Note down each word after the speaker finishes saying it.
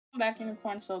back,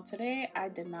 Unicorn. So today I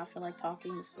did not feel like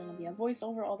talking. This is going to be a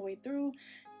voiceover all the way through.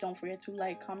 Don't forget to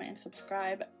like, comment, and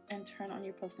subscribe, and turn on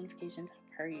your post notifications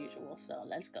per usual. So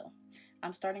let's go.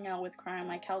 I'm starting out with Cry on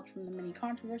My Couch from the Mini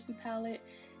Controversy palette,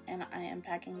 and I am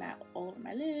packing that all over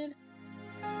my lid.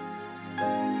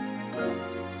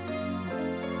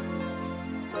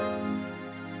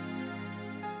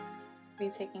 Be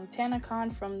taking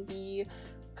Tanacon from the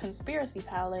Conspiracy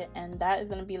palette, and that is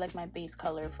going to be like my base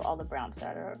color for all the browns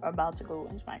that are about to go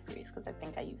into my crease, because I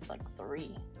think I used like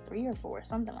three or four,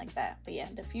 something like that. But yeah,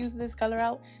 diffuse this color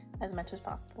out as much as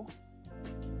possible.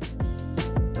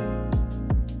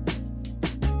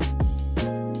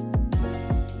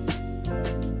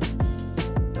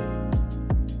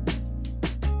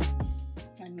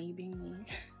 And me being me.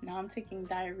 Now I'm taking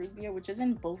Diarrhea, which is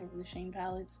in both of the Shane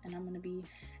palettes, and I'm going to be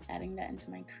adding that into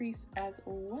my crease as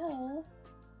well,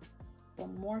 but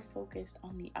more focused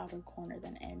on the outer corner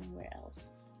than anywhere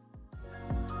else.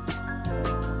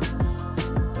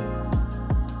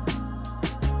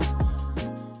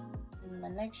 And the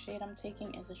next shade I'm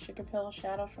taking is a Sugar Pill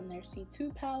Shadow from their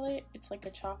C2 palette. It's like a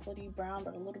chocolatey brown,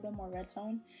 but a little bit more red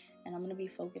tone, and I'm going to be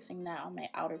focusing that on my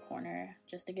outer corner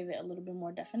just to give it a little bit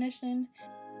more definition.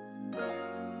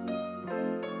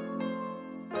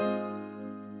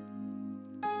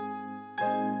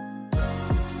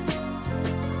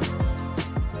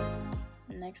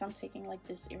 Next, I'm taking like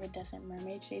this iridescent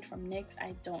mermaid shade from NYX.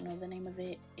 I don't know the name of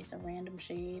it. It's a random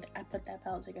shade. I put that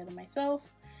palette together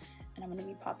myself, and I'm going to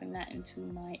be popping that into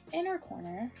my inner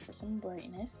corner for some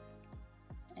brightness.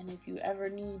 And if you ever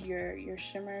need your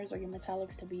shimmers or your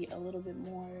metallics to be a little bit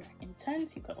more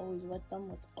intense, you could always wet them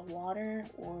with a water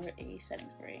or a setting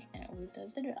spray, and it always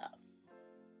does the job.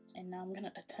 And now I'm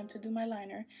gonna attempt to do my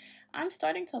liner. I'm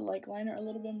starting to like liner a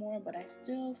little bit more, but I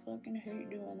still fucking hate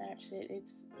doing that shit.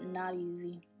 It's not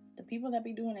easy. The people that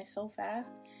be doing it so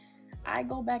fast, I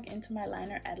go back into my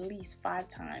liner at least 5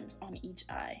 times on each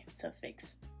eye to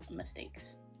fix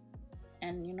mistakes.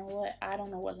 And you know what? I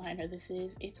don't know what liner this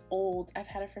is. It's old. I've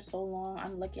had it for so long.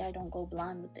 I'm lucky I don't go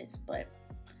blind with this, but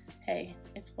hey,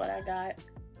 it's what I got,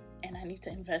 and I need to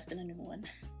invest in a new one.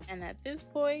 And at this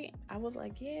point, I was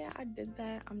like, yeah, I did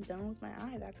that. I'm done with my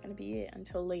eye. That's gonna be it.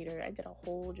 Until later, I did a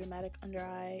whole dramatic under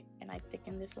eye, and I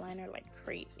thickened this liner like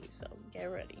crazy, so get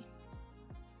ready.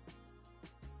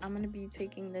 I'm gonna be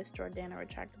taking this Jordana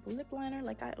retractable lip liner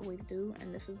like I always do,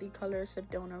 and this is the color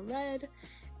Sedona Red,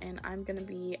 and I'm gonna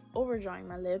be overdrawing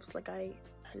my lips. Like I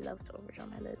love to overdraw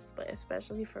my lips, but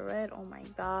especially for red, oh my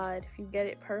god, if you get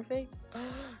it perfect,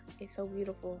 it's so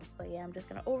beautiful. But yeah, I'm just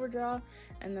gonna overdraw,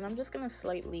 and then I'm just gonna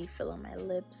slightly fill in my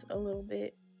lips a little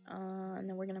bit, and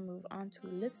then we're gonna move on to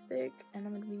lipstick, and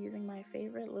I'm gonna be using my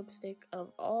favorite lipstick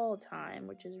of all time,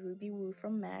 which is Ruby Woo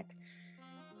from MAC.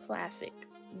 Classic.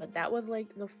 But that was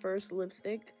like the first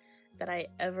lipstick that I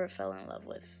ever fell in love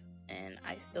with, and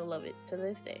I still love it to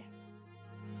this day.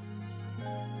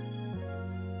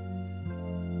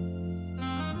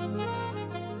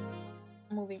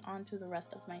 Moving on to the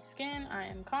rest of my skin, I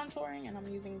am contouring, and I'm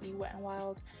using the Wet n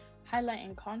Wild Highlight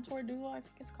and Contour Duo, I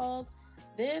think it's called.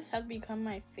 This has become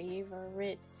my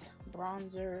favorite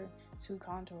bronzer to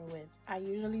contour with. I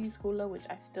usually use Hoola, which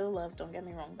I still love, don't get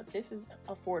me wrong, but this is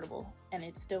affordable and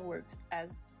it still works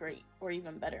as great, or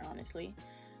even better, honestly.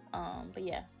 But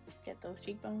yeah, get those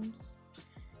cheekbones,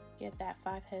 get that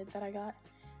 5 head that I got,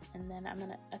 and then I'm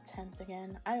gonna attempt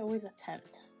again. I always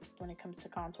attempt when it comes to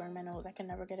contouring my nose. I can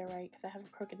never get it right because I have a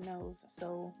crooked nose,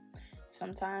 so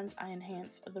sometimes I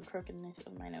enhance the crookedness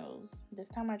of my nose. This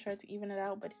time I tried to even it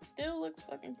out, but it still looks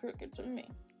fucking crooked to me.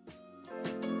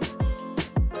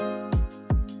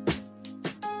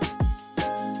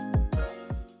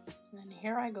 And then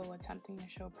here I go attempting to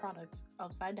show products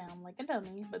upside down like a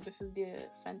dummy, but this is the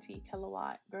Fenty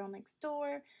Kilowatt Girl Next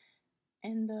Door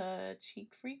and the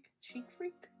Cheek Freak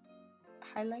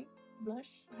highlight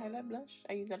blush.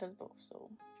 I use that as both, so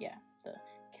yeah, the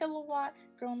Kilowatt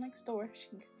Girl Next Door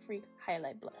Cheek Freak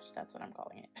highlight blush, that's what I'm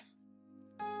calling it.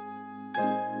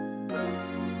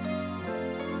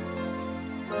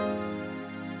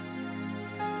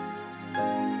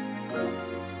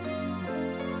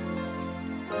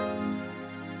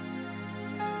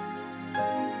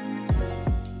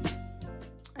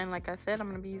 And like I said, I'm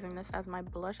going to be using this as my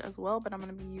blush as well, but I'm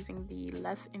going to be using the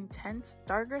less intense,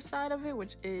 darker side of it,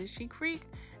 which is Chic Freak,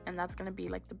 and that's going to be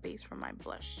like the base for my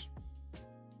blush.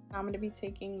 I'm going to be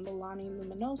taking Milani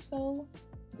Luminoso,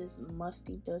 this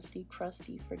musty, dusty,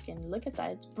 crusty freaking, look at that,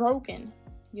 it's broken.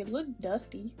 You look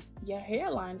dusty, your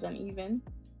hairline's uneven.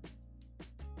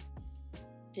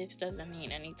 This doesn't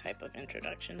need any type of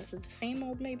introduction. This is the same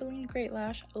old Maybelline Great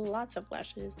Lash, lots of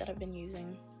lashes that I've been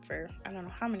using for I don't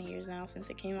know how many years now since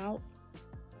it came out.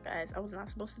 Guys, I was not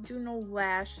supposed to do no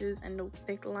lashes and no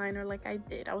thick liner like I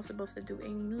did. I was supposed to do a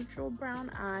neutral brown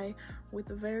eye with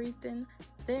a very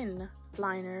thin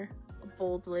liner, a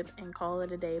bold lip, and call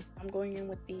it a day. I'm going in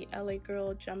with the LA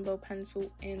Girl Jumbo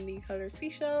Pencil in the color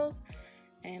Seashells,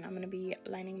 and I'm going to be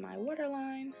lining my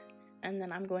waterline. And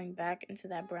then I'm going back into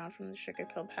that brown from the Sugar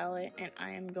Pill palette, and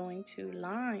I am going to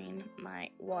line my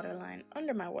waterline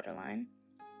under my waterline.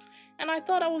 And I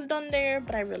thought I was done there,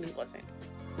 but I really wasn't.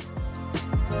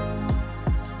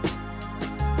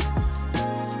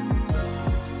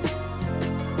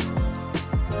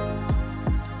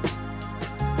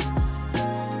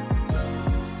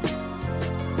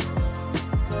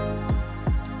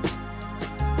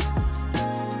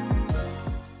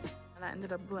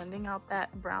 Ended up blending out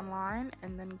that brown line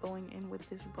and then going in with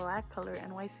this black color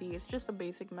NYC. It's just a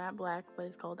basic matte black, but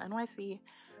it's called NYC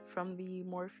from the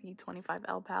Morphe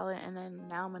 25L palette. And then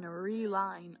now I'm gonna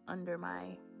reline under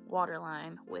my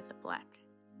waterline with black.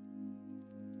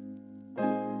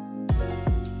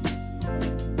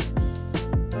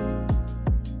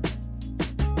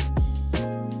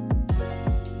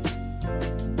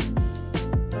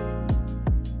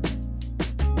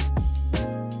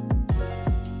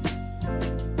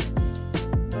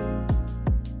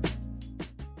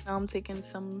 I'm taking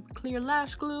some clear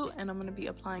lash glue and I'm going to be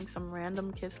applying some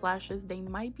random kiss lashes. They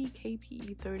might be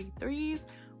KPE 33s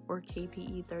or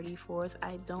KPE 34s.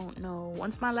 I don't know.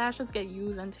 Once my lashes get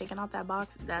used and taken out that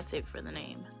box, that's it for the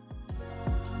name.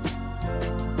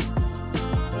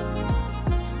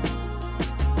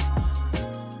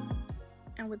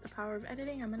 And with the power of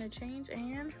editing, I'm going to change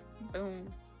and boom.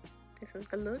 This is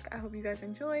the look. I hope you guys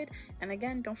enjoyed. And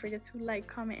again, don't forget to like,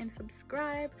 comment, and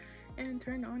subscribe. And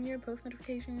turn on your post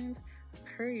notifications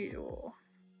per usual.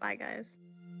 Bye, guys.